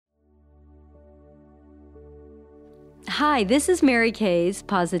Hi, this is Mary Kay's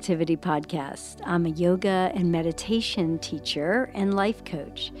Positivity Podcast. I'm a yoga and meditation teacher and life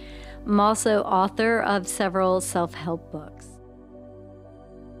coach. I'm also author of several self-help books.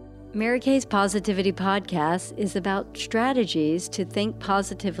 Mary Kay's Positivity Podcast is about strategies to think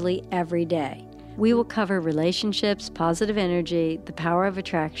positively every day. We will cover relationships, positive energy, the power of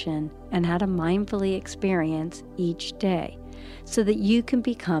attraction, and how to mindfully experience each day so that you can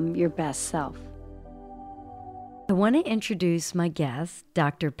become your best self. I want to introduce my guest,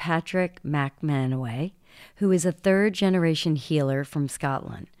 Dr. Patrick McManaway, who is a third-generation healer from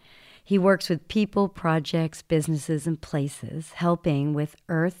Scotland. He works with people, projects, businesses, and places, helping with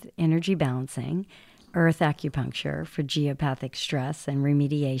earth energy balancing, earth acupuncture for geopathic stress and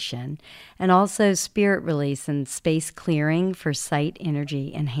remediation, and also spirit release and space clearing for sight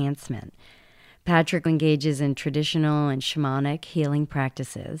energy enhancement. Patrick engages in traditional and shamanic healing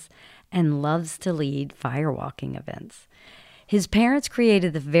practices and loves to lead firewalking events. His parents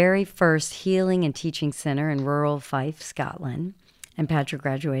created the very first healing and teaching center in rural Fife, Scotland, and Patrick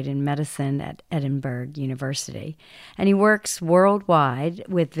graduated in medicine at Edinburgh University. And he works worldwide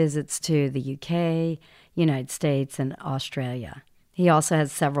with visits to the UK, United States, and Australia. He also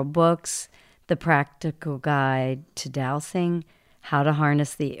has several books: The Practical Guide to Dowsing, How to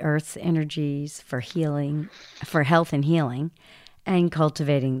Harness the Earth's Energies for Health and Healing, and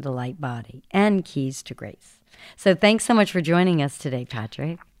Cultivating the Light Body, and Keys to Grace. So thanks so much for joining us today,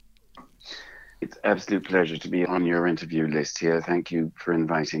 Patrick. It's an absolute pleasure to be on your interview list here. Thank you for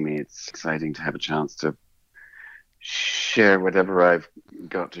inviting me. It's exciting to have a chance to share whatever I've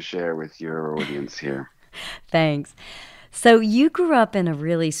got to share with your audience here. Thanks. So you grew up in a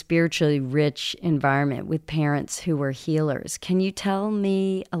really spiritually rich environment with parents who were healers. Can you tell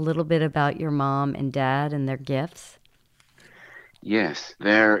me a little bit about your mom and dad and their gifts? Yes,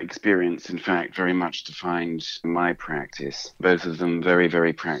 their experience, in fact, very much defined my practice. Both of them very,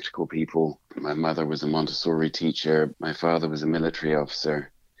 very practical people. My mother was a Montessori teacher. My father was a military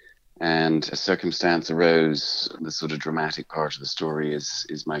officer. And a circumstance arose. The sort of dramatic part of the story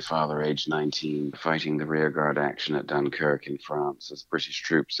is my father, aged 19, fighting the rearguard action at Dunkirk in France as British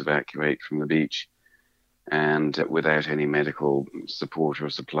troops evacuate from the beach. And without any medical support or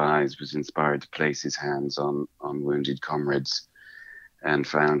supplies, was inspired to place his hands on wounded comrades, and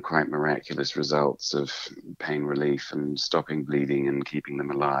found quite miraculous results of pain relief and stopping bleeding and keeping them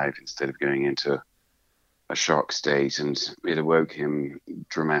alive instead of going into a shock state. And it awoke him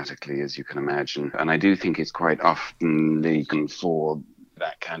dramatically, as you can imagine. And I do think it's quite often legal for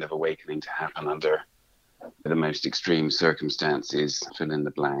that kind of awakening to happen under the most extreme circumstances, fill in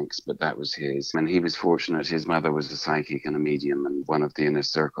the blanks, but that was his. And he was fortunate. His mother was a psychic and a medium, and one of the inner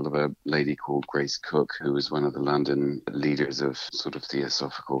circle of a lady called Grace Cook, who was one of the London leaders of sort of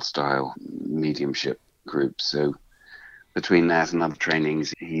theosophical style mediumship groups. So between that and other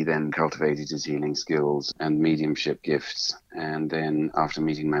trainings, he then cultivated his healing skills and mediumship gifts. And then after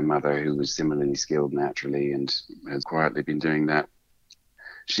meeting my mother, who was similarly skilled naturally and has quietly been doing that,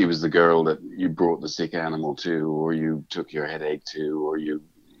 she was the girl that you brought the sick animal to, or you took your headache to, or you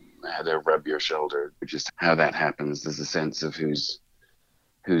had her rub your shoulder. Just how that happens, there's a sense of who's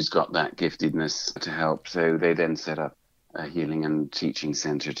got that giftedness to help. So they then set up a healing and teaching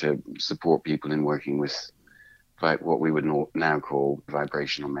center to support people in working with what we would now call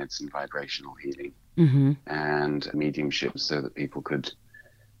vibrational medicine, vibrational healing, and mediumship, so that people could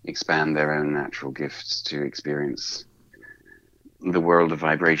expand their own natural gifts to experience the world of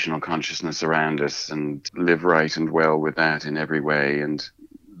vibrational consciousness around us and live right and well with that in every way. And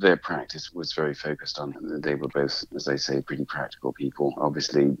their practice was very focused on, they were both, as I say, pretty practical people.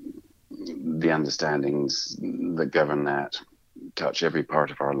 Obviously, the understandings that govern that touch every part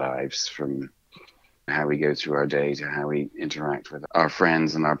of our lives, from how we go through our day to how we interact with our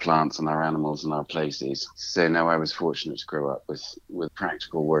friends and our plants and our animals and our places. So no, I was fortunate to grow up with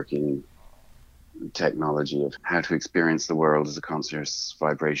practical working technology of how to experience the world as a conscious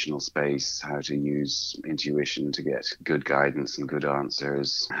vibrational space, how to use intuition to get good guidance and good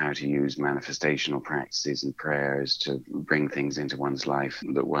answers, how to use manifestational practices and prayers to bring things into one's life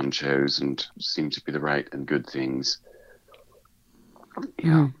that one chose and seem to be the right and good things.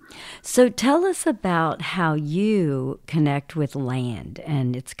 Yeah. So tell us about how you connect with land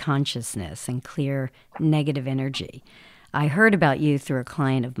and its consciousness and clear negative energy. I heard about you through a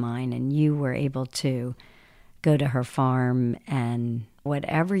client of mine, and you were able to go to her farm, and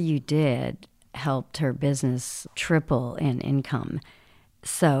whatever you did helped her business triple in income.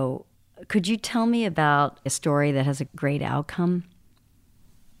 So could you tell me about a story that has a great outcome?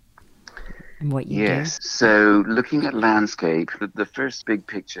 and what you do? Yes. So looking at landscape, the first big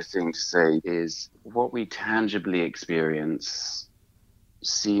picture thing to say is what we tangibly experience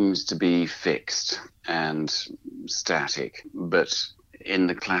seems to be fixed and static. But in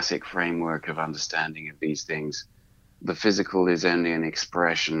the classic framework of understanding of these things, the physical is only an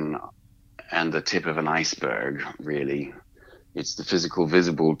expression and the tip of an iceberg, really. It's the physical,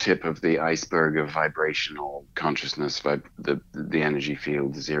 visible tip of the iceberg of vibrational consciousness, the energy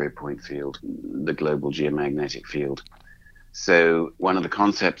field, the 0 point field, the global geomagnetic field. So one of the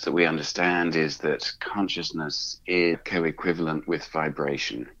concepts that we understand is that consciousness is co-equivalent with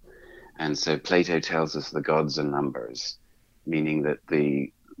vibration. And so Plato tells us the gods are numbers, meaning that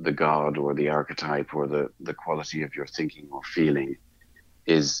the god or the archetype or the quality of your thinking or feeling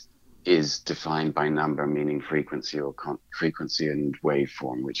is defined by number, meaning frequency or frequency and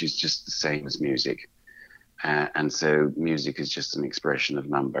waveform, which is just the same as music. And so music is just an expression of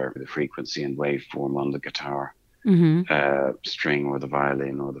number, the frequency and waveform on the guitar, string or the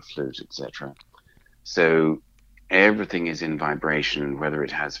violin or the flute, etc. So everything is in vibration, whether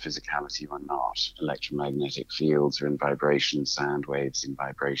it has physicality or not. Electromagnetic fields are in vibration, sound waves in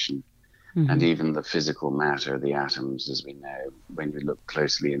vibration. And even the physical matter, the atoms, as we know, when we look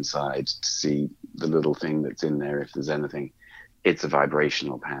closely inside to see the little thing that's in there, if there's anything, it's a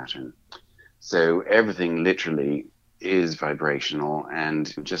vibrational pattern. So everything literally is vibrational,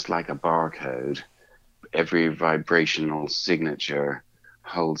 and just like a barcode, every vibrational signature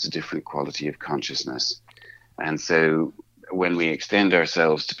holds a different quality of consciousness. And so when we extend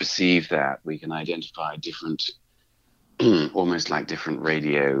ourselves to perceive that, we can identify different almost like different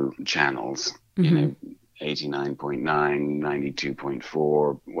radio channels, 89.9,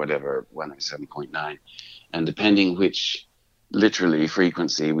 92.4, whatever, 107.9. And depending which literally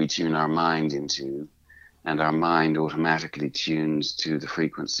frequency we tune our mind into, and our mind automatically tunes to the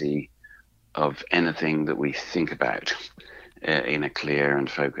frequency of anything that we think about in a clear and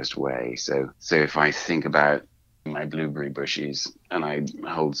focused way. So if I think about my blueberry bushes and I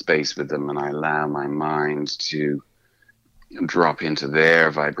hold space with them and I allow my mind to drop into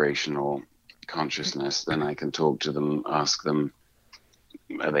their vibrational consciousness, then I can talk to them, ask them,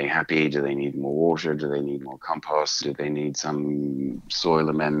 are they happy? Do they need more water? Do they need more compost? Do they need some soil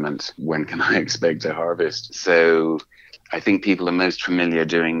amendment? When can I expect a harvest? So I think people are most familiar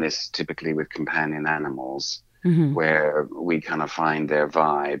doing this typically with companion animals, where we kind of find their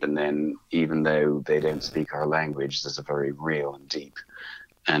vibe. And then even though they don't speak our language, there's a very real and deep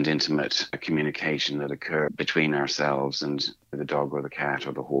and intimate communication that occur between ourselves and the dog or the cat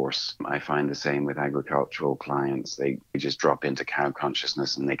or the horse. I find the same with agricultural clients. They just drop into cow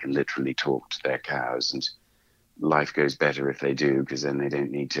consciousness and they can literally talk to their cows, and life goes better if they do, because then they don't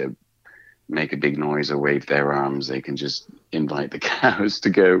need to make a big noise or wave their arms. They can just invite the cows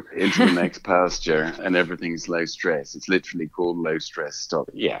to go into the next pasture and everything's low stress. It's literally called low stress stop.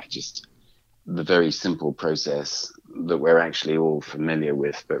 Yeah, just the very simple process that we're actually all familiar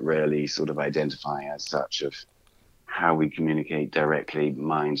with, but rarely sort of identify as such, of how we communicate directly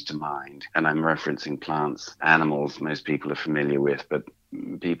mind to mind. And I'm referencing plants. Animals, most people are familiar with, but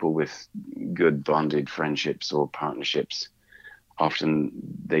people with good bonded friendships or partnerships, often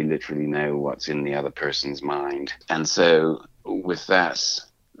they literally know what's in the other person's mind. And so with that,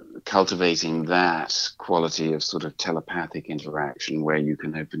 cultivating that quality of sort of telepathic interaction, where you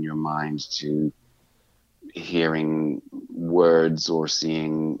can open your mind to hearing words or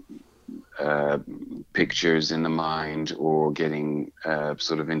seeing pictures in the mind, or getting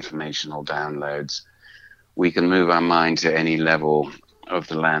sort of informational downloads, we can move our mind to any level of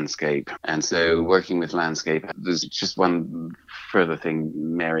the landscape. And so working with landscape, there's just one further thing,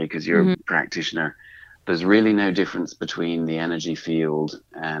 Mary, because you're a practitioner. There's really no difference between the energy field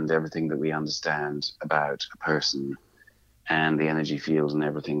and everything that we understand about a person and the energy field and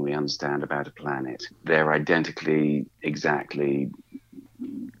everything we understand about a planet. They're identically, exactly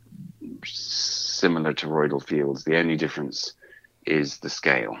similar toroidal fields. The only difference is the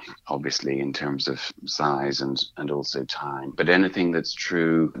scale, obviously, in terms of size and also time. But anything that's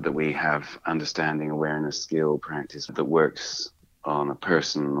true, that we have understanding, awareness, skill, practice, that works on a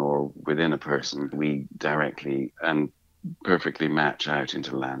person or within a person, we directly and perfectly match out into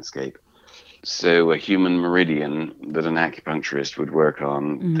the landscape. So a human meridian that an acupuncturist would work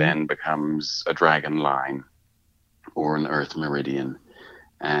on then becomes a dragon line or an earth meridian.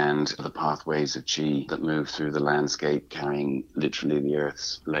 And the pathways of chi that move through the landscape, carrying literally the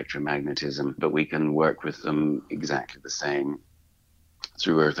earth's electromagnetism, but we can work with them exactly the same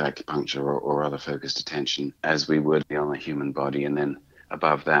through earth acupuncture or other focused attention as we would on a human body. And then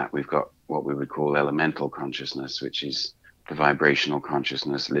above that, we've got what we would call elemental consciousness, which is the vibrational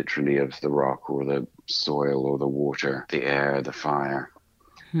consciousness, literally, of the rock or the soil or the water, the air, the fire.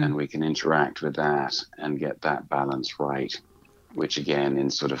 And we can interact with that and get that balance right, which again, in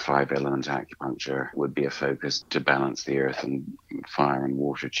sort of 5-element acupuncture, would be a focus to balance the earth and fire and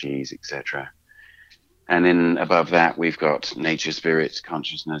water, cheese, etc. And then above that, we've got nature, spirit,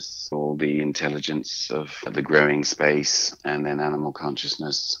 consciousness, all the intelligence of the growing space, and then animal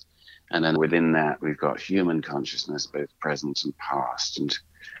consciousness. And then within that, we've got human consciousness, both present and past. And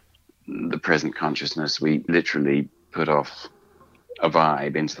the present consciousness, we literally put off a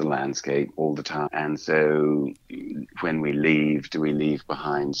vibe into the landscape all the time. And so when we leave, do we leave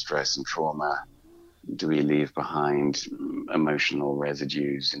behind stress and trauma? Do we leave behind emotional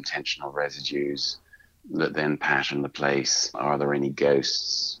residues, intentional residues that then pattern the place? Are there any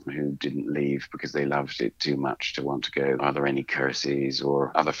ghosts who didn't leave because they loved it too much to want to go? Are there any curses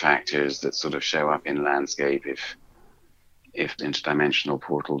or other factors that sort of show up in landscape if interdimensional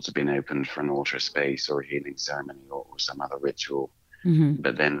portals have been opened for an altar space or a healing ceremony or some other ritual?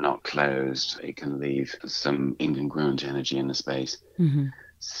 But then not closed, it can leave some incongruent energy in the space.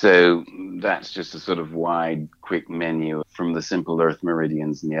 So that's just a sort of wide, quick menu from the simple earth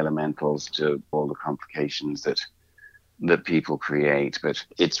meridians and the elementals to all the complications that people create. But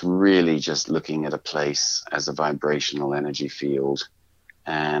it's really just looking at a place as a vibrational energy field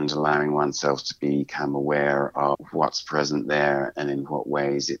and allowing oneself to become aware of what's present there and in what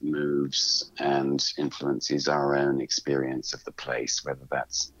ways it moves and influences our own experience of the place, whether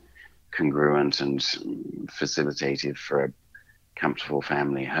that's congruent and facilitative for a comfortable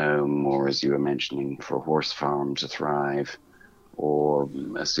family home, or, as you were mentioning, for a horse farm to thrive, or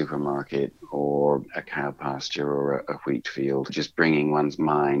a supermarket, or a cow pasture, or a wheat field. Just bringing one's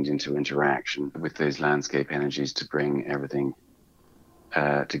mind into interaction with those landscape energies to bring everything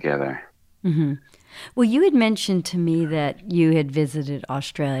together. Well, you had mentioned to me that you had visited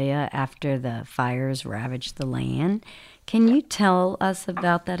Australia after the fires ravaged the land. Can you tell us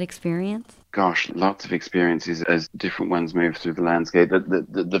about that experience? Gosh, lots of experiences as different ones move through the landscape.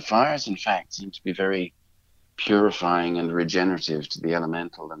 The fires, in fact, seem to be very purifying and regenerative to the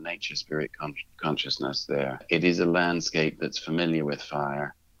elemental and nature spirit consciousness there. It is a landscape that's familiar with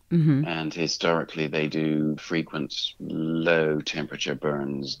fire. And historically, they do frequent low temperature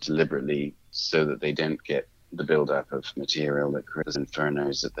burns deliberately so that they don't get the buildup of material that creates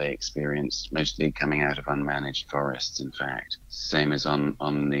infernos that they experience, mostly coming out of unmanaged forests, in fact. Same as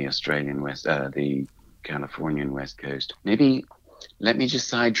on the Australian west, the Californian west coast. Maybe let me just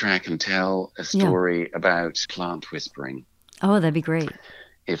sidetrack and tell a story about plant whispering. Oh, that'd be great.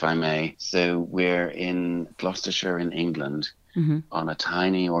 If I may. So we're in Gloucestershire in England, on a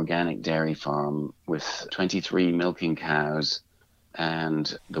tiny organic dairy farm with 23 milking cows.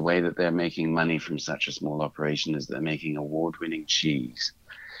 And the way that they're making money from such a small operation is they're making award-winning cheese.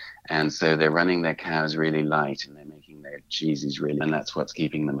 And so they're running their cows really light and they're making their cheeses really, and that's what's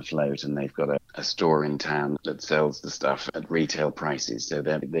keeping them afloat. And they've got a store in town that sells the stuff at retail prices. So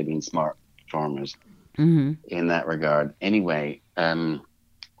they've been smart farmers in that regard. Anyway,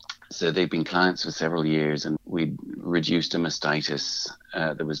 so they've been clients for several years, and we'd reduced a mastitis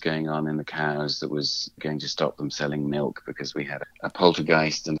that was going on in the cows that was going to stop them selling milk, because we had a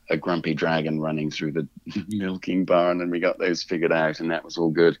poltergeist and a grumpy dragon running through the milking barn, and we got those figured out, and that was all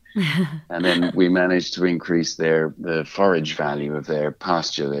good. And then we managed to increase the forage value of their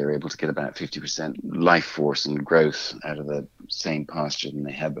pasture. They were able to get about 50% life force and growth out of the same pasture than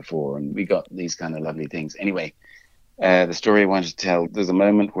they had before, and we got these kind of lovely things. Anyway, the story I wanted to tell, there's a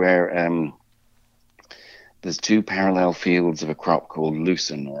moment where there's two parallel fields of a crop called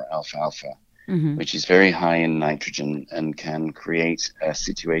lucerne or alfalfa, which is very high in nitrogen and can create a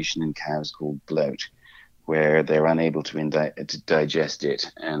situation in cows called bloat, where they're unable to digest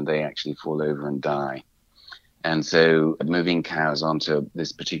it and they actually fall over and die. And so moving cows onto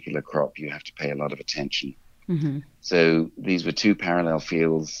this particular crop, you have to pay a lot of attention. So these were two parallel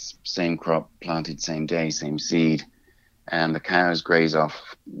fields, same crop, planted same day, same seed. And the cows graze off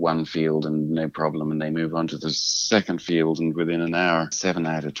one field and no problem, and they move on to the second field, and within an hour, 7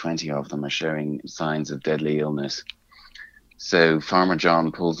 out of 20 of them are showing signs of deadly illness. So Farmer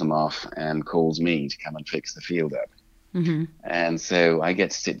John pulls them off and calls me to come and fix the field up. And so I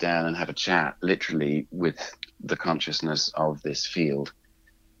get to sit down and have a chat, literally, with the consciousness of this field.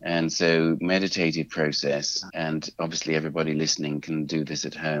 And so meditative process, and obviously everybody listening can do this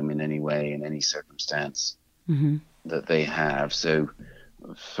at home in any way, in any circumstance that they have. So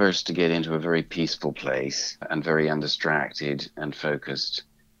first, to get into a very peaceful place and very undistracted and focused,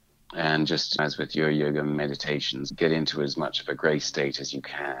 and just as with your yoga meditations, get into as much of a grace state as you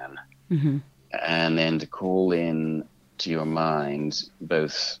can. And then to call in to your mind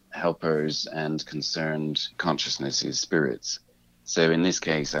both helpers and concerned consciousnesses, spirits. So in this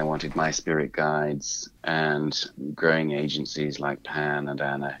case, I wanted my spirit guides and growing agencies like Pan and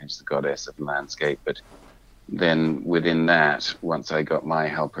Anna, who's the goddess of the landscape. But then within that, once I got my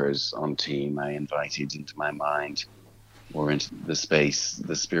helpers on team, I invited into my mind or into the space,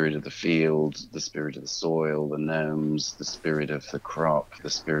 the spirit of the field, the spirit of the soil, the gnomes, the spirit of the crop, the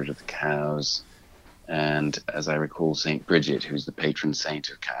spirit of the cows, and as I recall, St. Bridget, who's the patron saint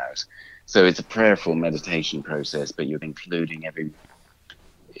of cows. So it's a prayerful meditation process, but you're including every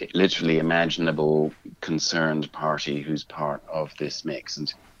literally imaginable concerned party who's part of this mix.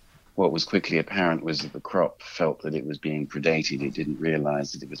 And what was quickly apparent was that the crop felt that it was being predated. It didn't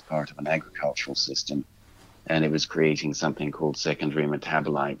realize that it was part of an agricultural system, and it was creating something called secondary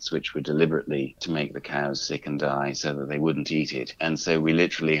metabolites, which were deliberately to make the cows sick and die so that they wouldn't eat it. And so we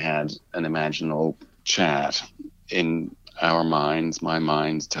literally had an imaginal chat in our minds, my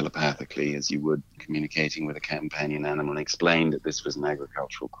minds, telepathically, as you would, communicating with a companion animal, and explained that this was an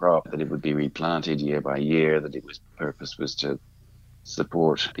agricultural crop, that it would be replanted year by year, that it was purpose was to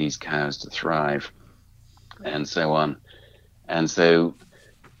support these cows to thrive, and so on. And so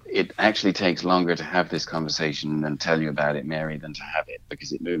it actually takes longer to have this conversation and tell you about it, Mary, than to have it,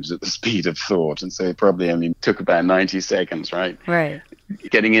 because it moves at the speed of thought. And so it probably only took about 90 seconds, right? Right.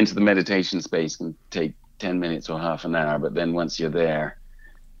 Getting into the meditation space can take 10 minutes or half an hour, but then once you're there,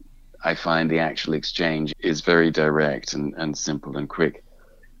 I find the actual exchange is very direct and simple and quick.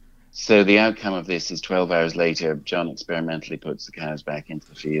 So the outcome of this is 12 hours later, John experimentally puts the cows back into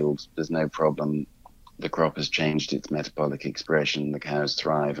the field. There's no problem. The crop has changed its metabolic expression. The cows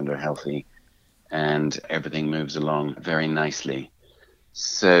thrive and are healthy, and everything moves along very nicely.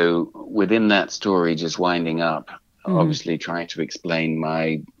 So within that story, just winding up, obviously trying to explain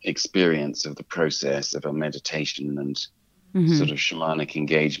my experience of the process of a meditation and sort of shamanic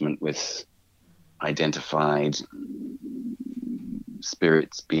engagement with identified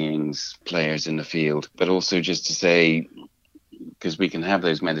spirits, beings, players in the field, but also just to say, because we can have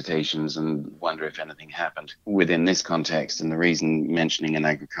those meditations and wonder if anything happened within this context. And the reason mentioning an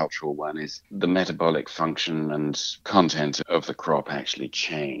agricultural one is the metabolic function and content of the crop actually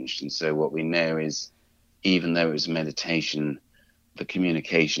changed. And so what we know is, even though it was meditation, the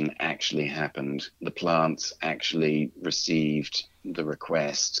communication actually happened. The plants actually received the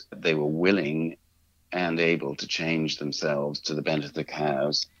request. They were willing and able to change themselves to the benefit of the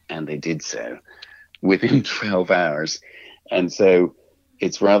cows, and they did so within 12 hours. And so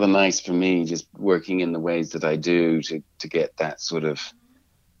it's rather nice for me, just working in the ways that I do, to get that sort of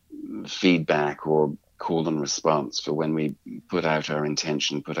feedback or call and response for when we put out our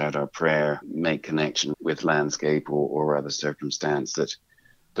intention, put out our prayer, make connection with landscape or other circumstance, that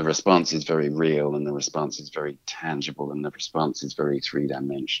the response is very real and the response is very tangible and the response is very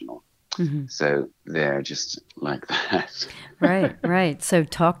three-dimensional. So they're just like that. Right. So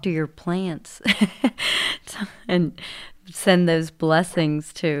talk to your plants and send those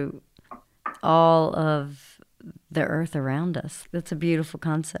blessings to all of the earth around us. That's a beautiful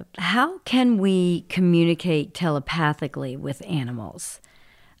concept. How can we communicate telepathically with animals?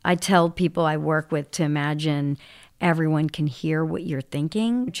 I tell people I work with to imagine everyone can hear what you're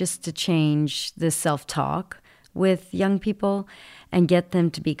thinking, just to change the self-talk with young people and get them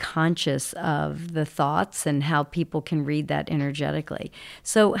to be conscious of the thoughts and how people can read that energetically.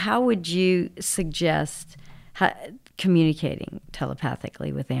 So how would you suggest communicating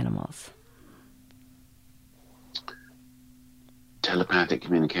telepathically with animals? Telepathic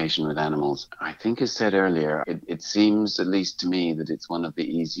communication with animals. I think, as said earlier, it seems, at least to me, that it's one of the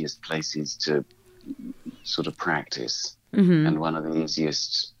easiest places to sort of practice, and one of the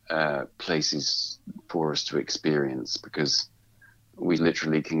easiest places for us to experience, because we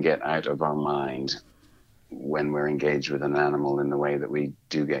literally can get out of our mind when we're engaged with an animal in the way that we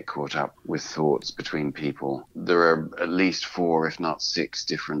do get caught up with thoughts between people. There are at least 4, if not 6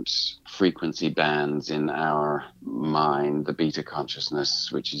 different frequency bands in our mind: the beta consciousness,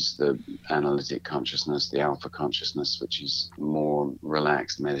 which is the analytic consciousness; the alpha consciousness, which is more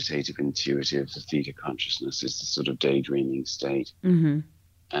relaxed, meditative, intuitive; the theta consciousness is the sort of daydreaming state.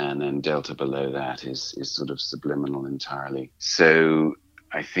 And then delta below that is sort of subliminal entirely. So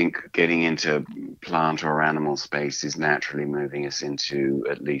I think getting into plant or animal space is naturally moving us into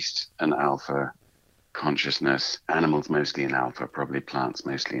at least an alpha consciousness. Animals mostly in alpha, probably plants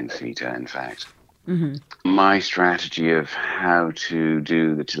mostly in theta, in fact. My strategy of how to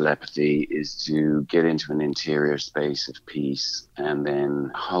do the telepathy is to get into an interior space of peace and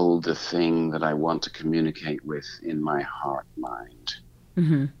then hold the thing that I want to communicate with in my heart mind.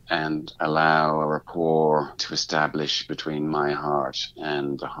 and allow a rapport to establish between my heart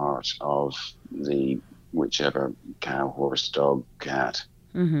and the heart of the whichever cow, horse, dog, cat,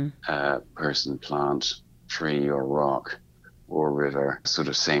 person, plant, tree, or rock, or river, sort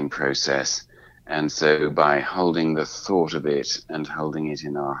of same process. And so by holding the thought of it and holding it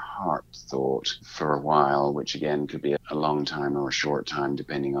in our heart thought for a while, which again could be a long time or a short time,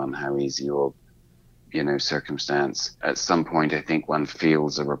 depending on how easy or circumstance, at some point I think one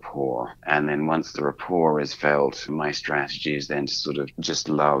feels a rapport. And then once the rapport is felt, my strategy is then to sort of just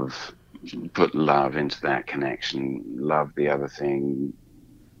put love into that connection, love the other thing,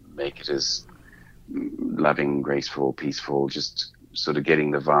 make it as loving, graceful, peaceful, just sort of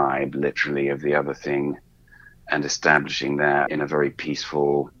getting the vibe literally of the other thing and establishing that in a very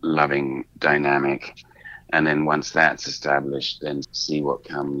peaceful, loving dynamic. And then once that's established, then see what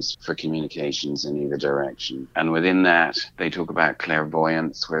comes for communications in either direction. And within that, they talk about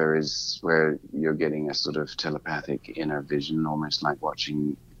clairvoyance, where you're getting a sort of telepathic inner vision, almost like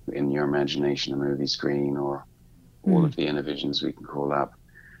watching in your imagination a movie screen, or all of the inner visions we can call up.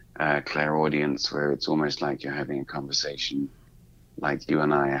 Clairaudience, where it's almost like you're having a conversation like you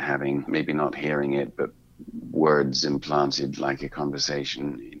and I are having, maybe not hearing it, but words implanted like a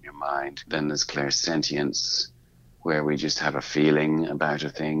conversation in your mind. Then there's clairsentience, where we just have a feeling about a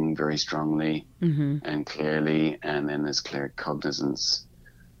thing very strongly and clearly. And then there's claircognizance,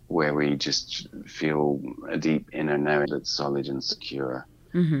 where we just feel a deep inner knowing that's solid and secure.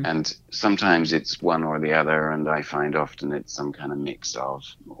 And sometimes it's one or the other, and I find often it's some kind of mix of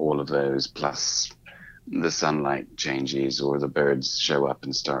all of those, plus the sunlight changes, or the birds show up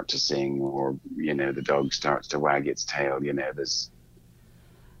and start to sing, or the dog starts to wag its tail. There's,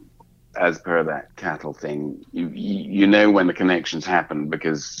 as per that cattle thing, you know when the connections happen,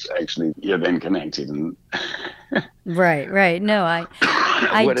 because actually you're then connected. And right. No,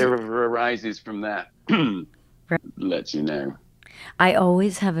 I whatever arises from that lets you know. I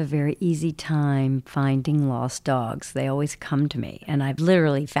always have a very easy time finding lost dogs. They always come to me, and I've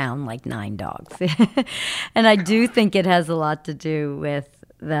literally found like 9 dogs. And I do think it has a lot to do with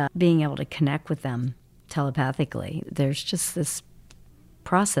being able to connect with them telepathically. There's just this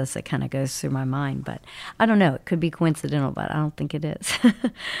process that kind of goes through my mind, but I don't know. It could be coincidental, but I don't think it is.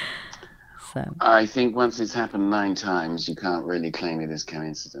 So I think once it's happened 9 times, you can't really claim it as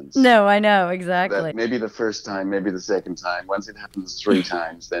coincidence. No, I know, exactly. That maybe the first time, maybe the second time. Once it happens 3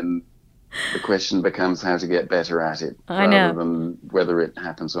 times, then the question becomes how to get better at it, rather than whether it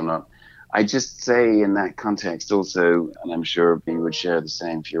happens or not. I just say in that context also, and I'm sure you would share the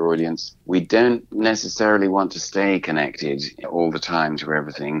same for your audience, we don't necessarily want to stay connected all the time to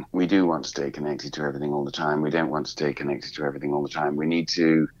everything. We do want to stay connected to everything all the time. We don't want to stay connected to everything all the time. We need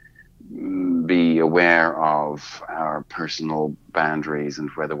to be aware of our personal boundaries, and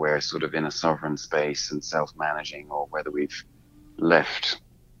whether we're sort of in a sovereign space and self-managing, or whether we've left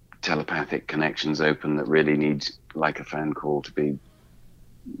telepathic connections open that really need, like a phone call, to be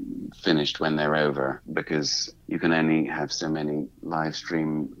finished when they're over, because you can only have so many live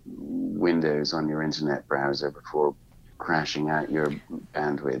stream windows on your internet browser before crashing out your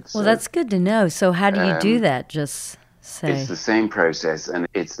bandwidth. Well, that's good to know. So how do you do that? Just say. It's the same process, and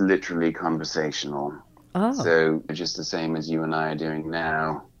it's literally conversational. Oh. So just the same as you and I are doing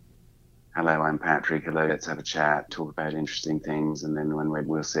now. Hello, I'm Patrick. Hello, let's have a chat, talk about interesting things, and then when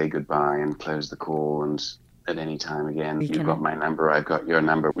we'll say goodbye and close the call, and at any time again, you've got my number, I've got your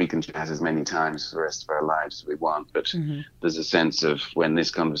number. We can chat as many times for the rest of our lives as we want, but there's a sense of when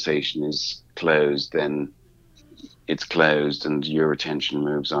this conversation is closed, then it's closed, and your attention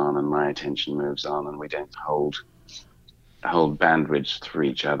moves on and my attention moves on, and we don't hold bandwidth for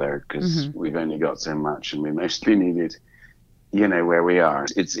each other, because we've only got so much, and we mostly need it, where we are.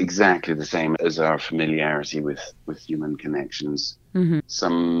 It's exactly the same as our familiarity with human connections.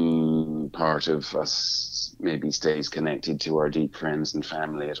 Some part of us maybe stays connected to our deep friends and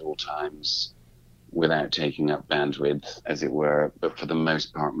family at all times without taking up bandwidth, as it were. But for the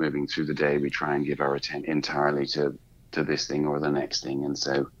most part, moving through the day, we try and give our attention entirely to this thing or the next thing. And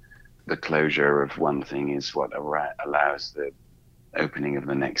so the closure of one thing is what allows the opening of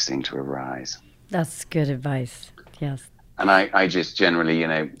the next thing to arise. That's good advice. Yes. And I just generally,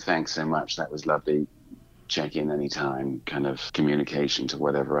 thanks so much. That was lovely. Check in anytime, kind of communication to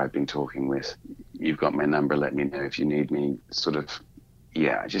whatever I've been talking with. You've got my number. Let me know if you need me. Sort of,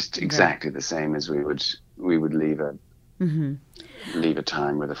 just exactly the same as we would leave a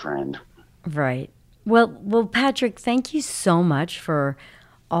time with a friend. Right. Well, Patrick, thank you so much for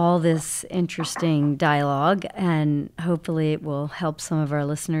all this interesting dialogue, and hopefully it will help some of our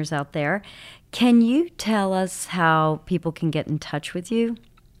listeners out there. Can you tell us how people can get in touch with you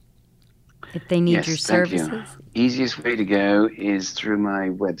if they need your services? Thank you. Easiest way to go is through my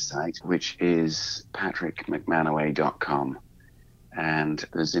website, which is patrickmcmanaway.com. And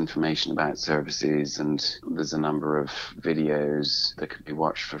there's information about services, and there's a number of videos that can be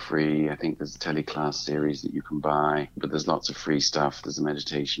watched for free. I think there's a teleclass series that you can buy, but there's lots of free stuff. There's a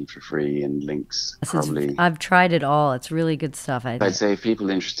meditation for free and links. Probably. I've tried it all. It's really good stuff. I'd say if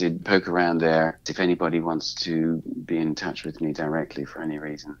people are interested, poke around there. If anybody wants to be in touch with me directly for any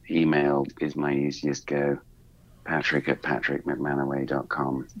reason, email is my easiest go.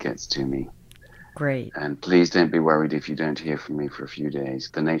 Patrick@patrickmcmanaway.com gets to me. Great. And please don't be worried if you don't hear from me for a few days.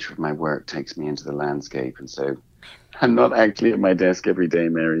 The nature of my work takes me into the landscape, and so I'm not actually at my desk every day,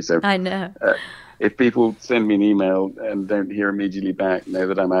 Mary. So I know. If people send me an email and don't hear immediately back, know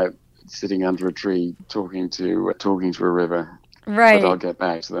that I'm out sitting under a tree talking to a river. Right. But I'll get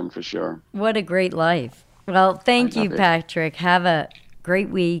back to them for sure. What a great life. Well, thank you, Patrick. Have a great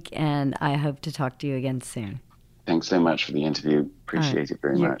week, and I hope to talk to you again soon. Thanks so much for the interview. Appreciate it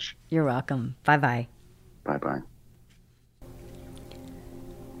very much. You're welcome. Bye-bye. Bye-bye.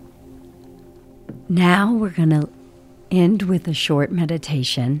 Now we're going to end with a short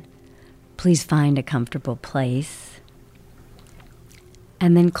meditation. Please find a comfortable place.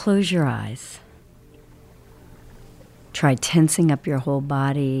 And then close your eyes. Try tensing up your whole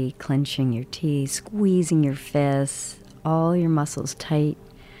body, clenching your teeth, squeezing your fists, all your muscles tight.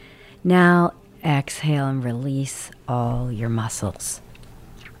 Now exhale and release all your muscles.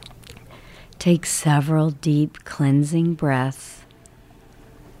 Take several deep cleansing breaths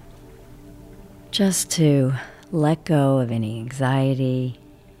just to let go of any anxiety.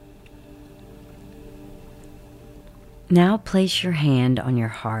 Now place your hand on your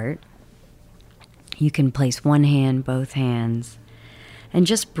heart. You can place one hand, both hands, and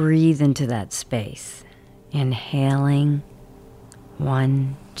just breathe into that space. Inhaling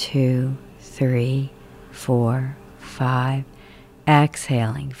 1, 2, 3, 4, 5.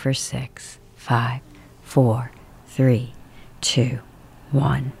 Exhaling for 6, 5, 4, 3, 2,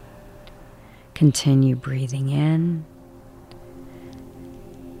 1. Continue breathing in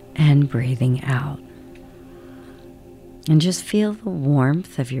and breathing out. And just feel the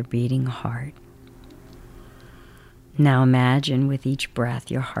warmth of your beating heart. Now imagine with each breath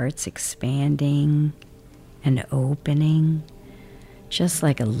your heart's expanding and opening, just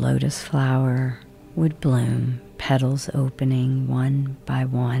like a lotus flower would bloom, petals opening one by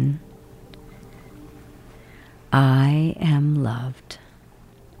one. I am loved.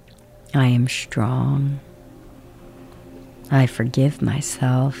 I am strong. I forgive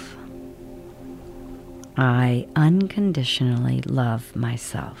myself. I unconditionally love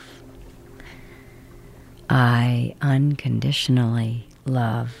myself. I unconditionally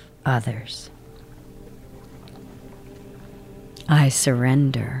love others. I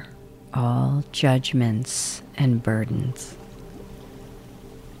surrender all judgments and burdens.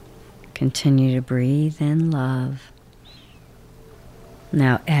 Continue to breathe in love.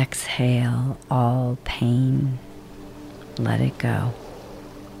 Now exhale all pain. Let it go.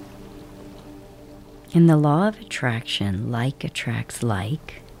 In the law of attraction, like attracts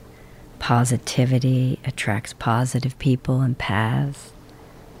like. Positivity attracts positive people and paths.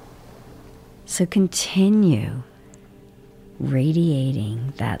 So continue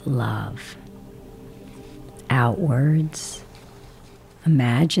radiating that love outwards.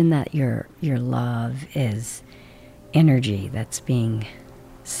 Imagine that your love is energy that's being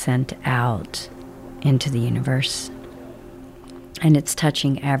sent out into the universe, and it's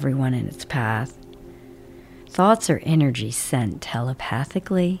touching everyone in its path. Thoughts are energy sent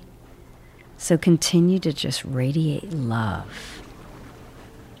telepathically, so continue to just radiate love.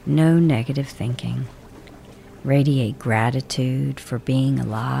 No negative thinking. Radiate gratitude for being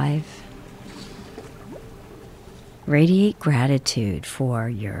alive. Radiate gratitude for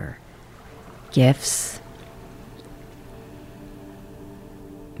your gifts.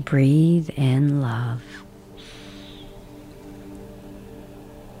 Breathe in love.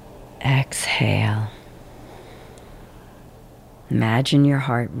 Exhale. Imagine your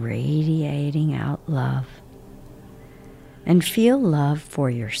heart radiating out love. And feel love for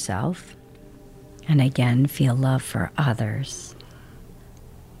yourself. And again, feel love for others.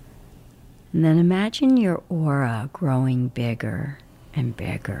 And then imagine your aura growing bigger and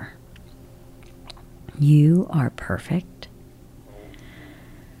bigger. You are perfect.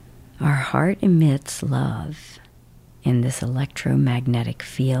 Our heart emits love in this electromagnetic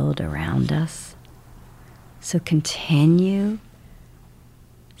field around us. So continue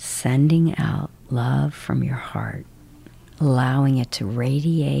sending out love from your heart, allowing it to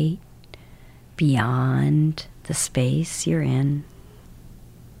radiate beyond the space you're in,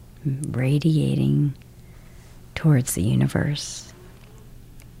 radiating towards the universe.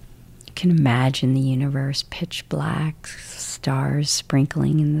 You can imagine the universe pitch black, stars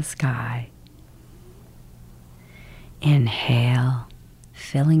sprinkling in the sky. Inhale,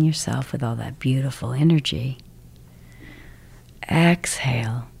 filling yourself with all that beautiful energy.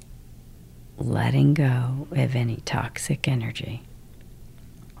 Exhale, letting go of any toxic energy.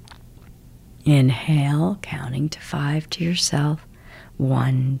 Inhale, counting to 5 to yourself.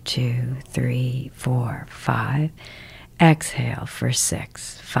 1, 2, 3, 4, 5. Exhale for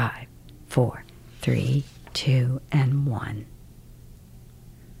 6, 5, 4, 3, 2, and 1.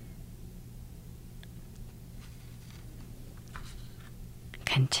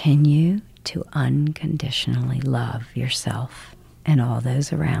 Continue to unconditionally love yourself and all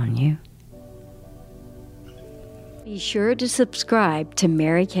those around you. Be sure to subscribe to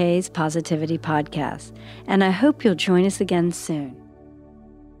Mary Kay's Positivity Podcast, and I hope you'll join us again soon.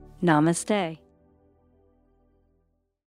 Namaste.